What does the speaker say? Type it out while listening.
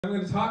I'm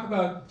going to talk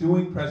about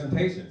doing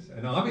presentations.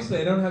 And obviously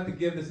I don't have to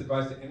give this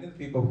advice to any of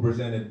the people who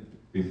presented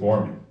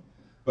before me.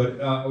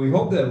 But we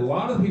hope that a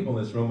lot of the people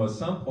in this room will at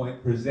some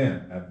point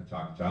present at the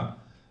Cha-Cha.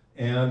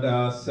 And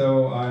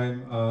so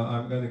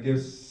I'm going to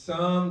give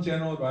some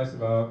general advice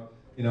about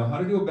how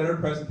to do a better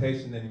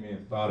presentation than you may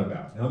have thought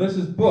about. Now there's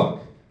this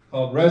book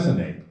called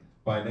Resonate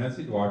by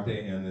Nancy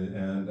Duarte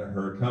and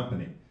her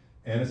company.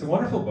 And it's a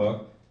wonderful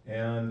book.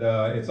 And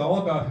it's all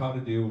about how to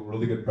do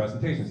really good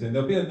presentations. And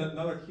there'll be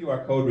another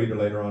QR code reader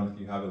later on if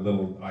you have a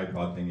little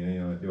iPod thing and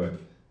you want to do it.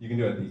 You can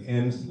do it at the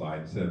end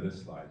slide instead of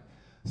this slide.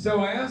 So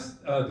I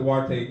asked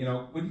Duarte,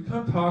 would you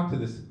come talk to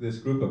this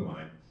group of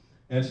mine?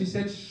 And she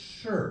said,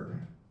 sure.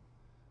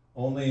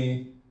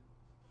 Only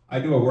I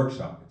do a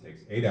workshop. It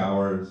takes 8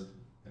 hours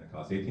and it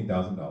costs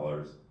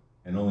 $18,000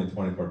 and only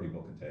 24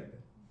 people can take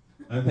it.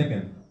 And I'm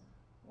thinking,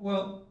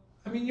 well,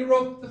 you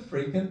wrote the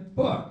freaking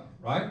book,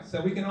 right?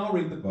 So we can all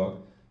read the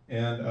book.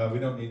 And we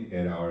don't need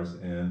 8 hours,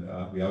 and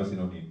we obviously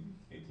don't need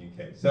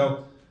 18K.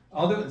 So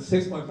I'll do it in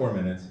 6.4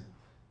 minutes,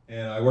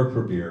 and I work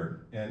for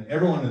beer, and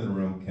everyone in the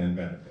room can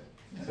benefit.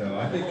 So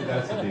I think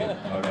that's the deal,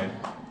 okay?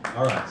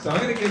 All right, so I'm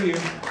going to give you,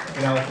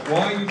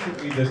 why you should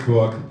read this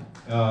book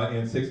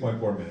in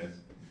 6.4 minutes.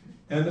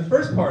 And the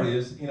first part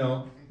is,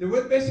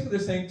 basically they're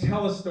saying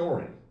tell a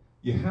story.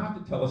 You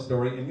have to tell a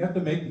story, and you have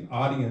to make the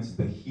audience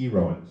the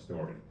hero in the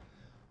story.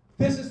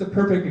 This is the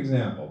perfect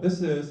example.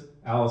 This is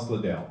Alice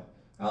Liddell.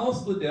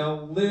 Alice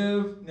Liddell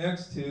lived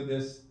next to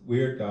this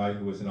weird guy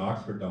who was an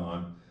Oxford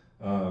Don,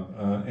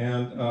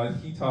 and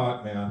he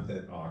taught math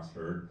at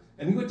Oxford,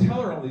 and he would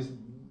tell her all these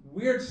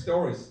weird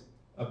stories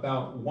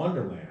about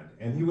Wonderland,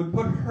 and he would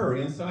put her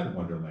inside of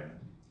Wonderland,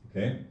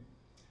 okay?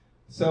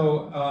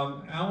 So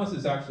Alice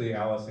is actually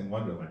Alice in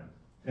Wonderland,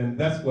 and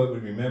that's what we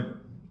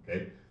remember,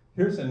 okay?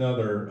 Here's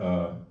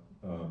another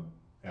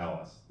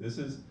Alice. This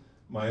is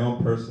my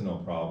own personal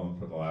problem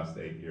for the last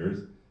 8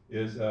 years.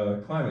 Is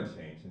climate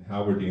change and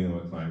how we're dealing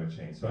with climate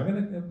change. So I'm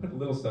going to put a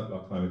little stuff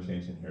about climate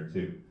change in here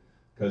too,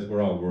 because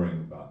we're all worrying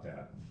about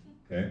that,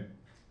 okay?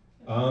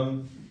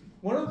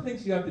 One of the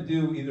things you have to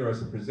do either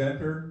as a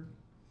presenter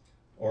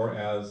or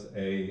as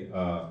a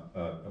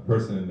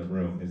person in the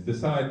room is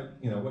decide,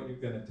 what you're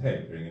going to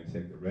take. Are you going to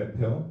take the red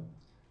pill?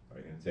 Or are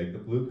you going to take the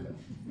blue pill?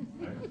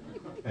 Right?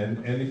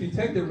 And if you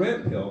take the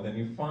red pill, then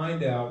you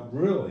find out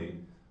really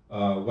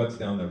what's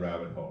down the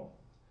rabbit hole.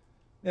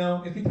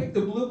 Now, if you take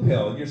the blue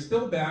pill, you're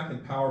still back in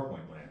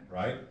PowerPoint land,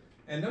 right?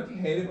 And don't you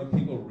hate it when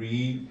people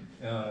read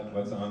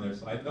what's on their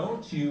slide?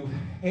 Don't you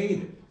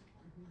hate it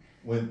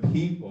when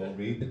people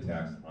read the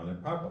text on their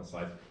PowerPoint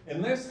slide?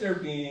 Unless they're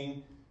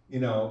being,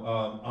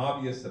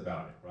 obvious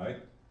about it,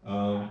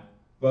 right?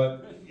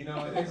 But, we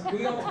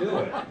all do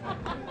it,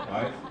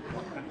 right?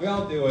 We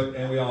all do it,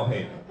 and we all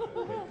hate it.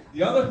 Okay?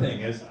 The other thing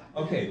is,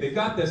 okay, they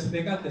got this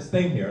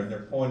thing here, and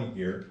they're pointing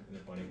here, and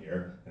they're pointing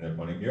here, and they're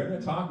pointing here, and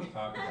they're talking,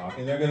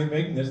 and they're going to be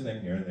making this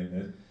thing here, and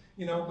this,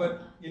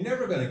 but you're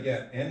never going to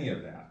get any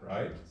of that,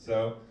 right?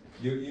 So,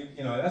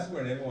 that's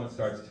when everyone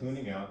starts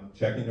tuning out and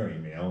checking their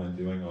email and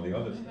doing all the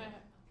other stuff,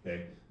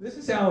 okay? This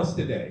is Alice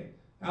today.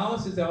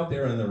 Alice is out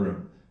there in the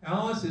room.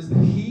 Alice is the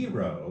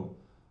hero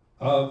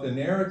of the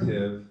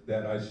narrative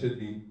that I should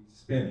be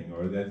spinning,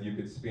 or that you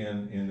could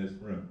spin in this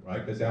room,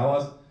 right? Because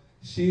Alice,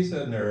 she's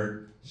a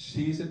nerd,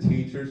 she's a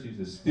teacher, she's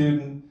a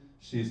student,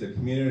 she's a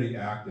community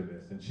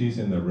activist, and she's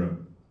in the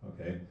room,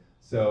 okay?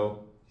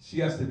 So she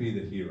has to be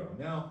the hero.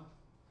 Now,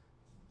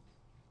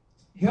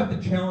 you have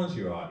to challenge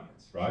your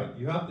audience, right?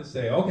 You have to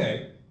say,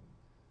 okay,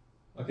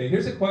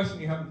 here's a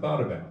question you haven't thought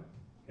about,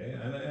 okay?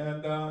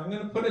 And I'm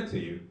going to put it to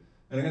you,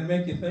 and I'm going to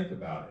make you think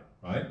about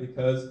it, right?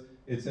 Because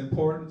it's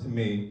important to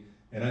me,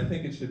 and I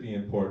think it should be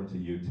important to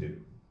you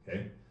too,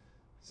 okay?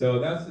 So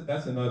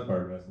that's another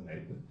part of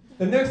Resonate.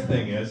 The next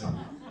thing is,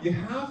 you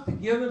have to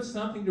give them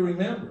something to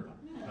remember,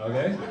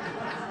 okay?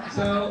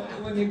 So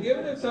when you're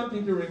giving them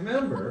something to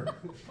remember,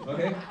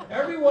 okay,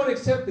 everyone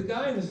except the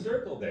guy in the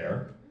circle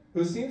there,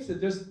 who seems to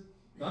just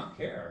not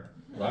care,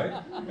 right?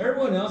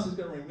 Everyone else is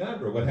going to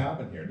remember what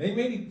happened here. They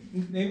may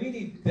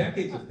need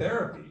decades of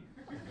therapy,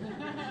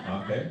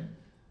 okay?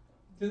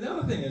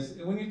 Another thing is,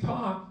 when you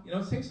talk,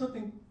 say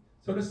something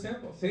sort of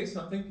simple. Say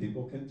something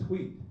people can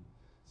tweet.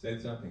 Say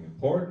something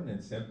important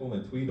and simple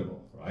and tweetable,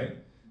 right?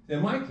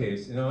 In my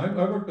case, I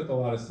work with a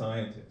lot of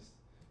scientists,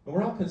 and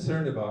we're all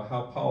concerned about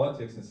how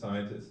politics and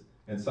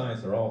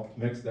science are all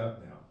mixed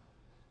up now.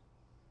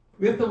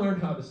 We have to learn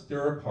how to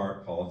stir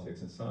apart politics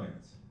and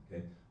science,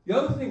 okay? The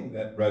other thing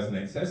that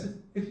Resonate says is,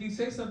 if you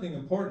say something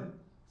important,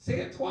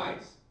 say it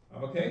twice,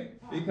 okay?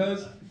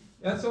 Because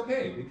that's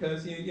okay,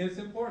 because it's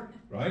important,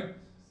 right?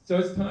 So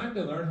it's time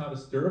to learn how to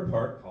stir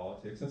apart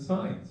politics and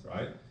science,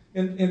 right?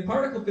 In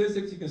particle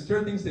physics, you can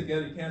stir things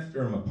together, you can't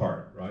stir them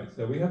apart, right?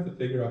 So we have to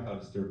figure out how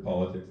to stir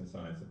politics and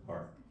science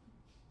apart.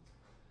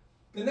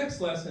 The next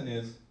lesson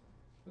is,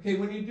 okay,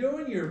 when you're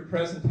doing your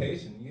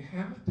presentation, you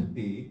have to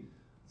be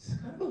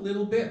kind of a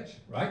little bitch,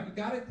 right? You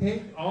gotta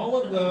take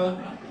all of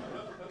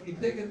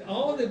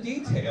the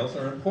details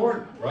are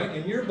important, right?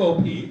 And you're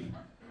Bo Peep,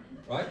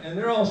 right? And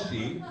they're all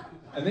sheep,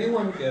 and they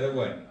want to get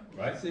away,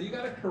 right? So you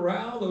got to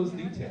corral those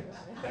details,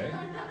 okay?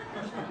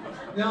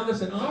 Now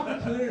there's an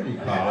opportunity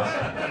cost.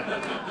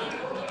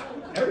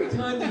 Every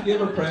time you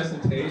give a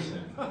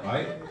presentation,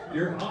 right,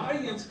 your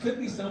audience could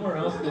be somewhere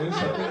else doing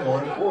something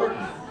more important,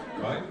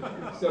 right?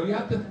 So you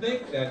have to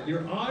think that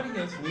your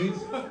audience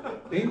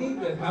they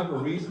need to have a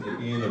reason to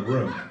be in the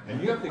room,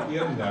 and you have to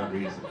give them that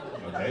reason,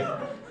 okay?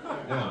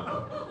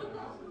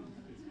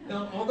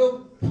 Now,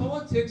 although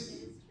politics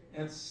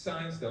and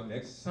science don't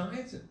mix,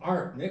 science and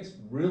art mix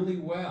really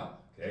well,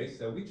 okay?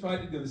 So we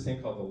tried to do this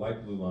thing called the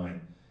light blue line.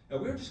 And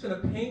we were just going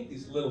to paint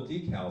these little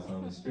decals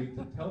on the street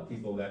to tell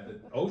people that the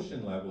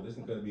ocean level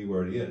isn't going to be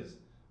where it is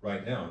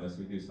right now unless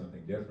we do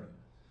something different,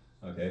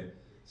 okay?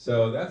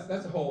 So that's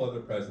a whole other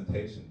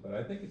presentation, but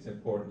I think it's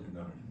important to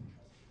know.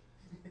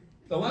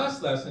 The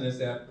last lesson is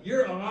that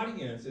your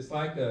audience is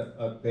like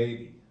a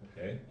baby,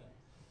 okay?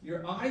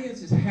 Your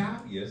audience is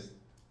happiest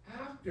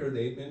after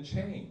they've been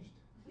changed,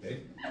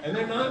 okay? And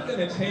they're not going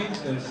to change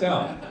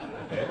themselves,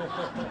 okay?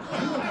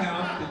 You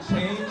have to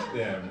change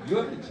them. You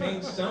have to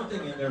change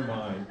something in their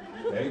mind,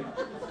 okay?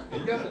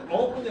 And you have to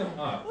open them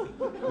up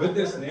with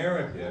this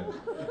narrative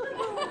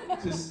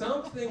to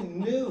something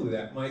new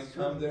that might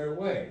come their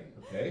way,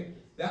 okay?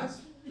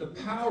 That's the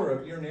power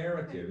of your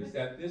narrative, is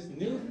that this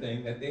new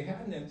thing that they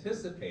hadn't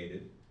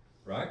anticipated,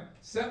 right?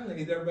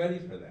 Suddenly they're ready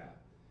for that.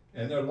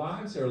 And their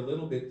lives are a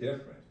little bit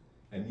different.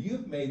 And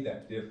you've made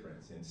that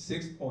difference in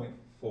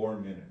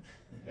 6.4 minutes,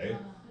 okay?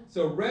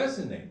 So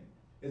Resonate,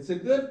 it's a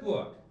good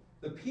book.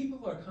 The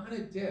people are kind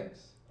of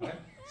dicks, right?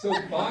 So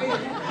buy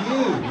it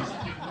used,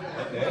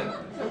 okay?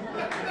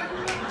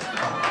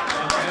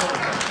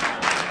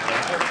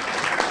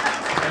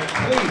 And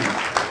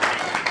please,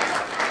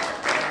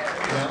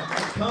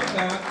 come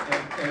back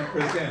and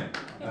present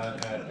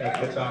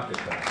at the chocolate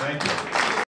shop. Thank you.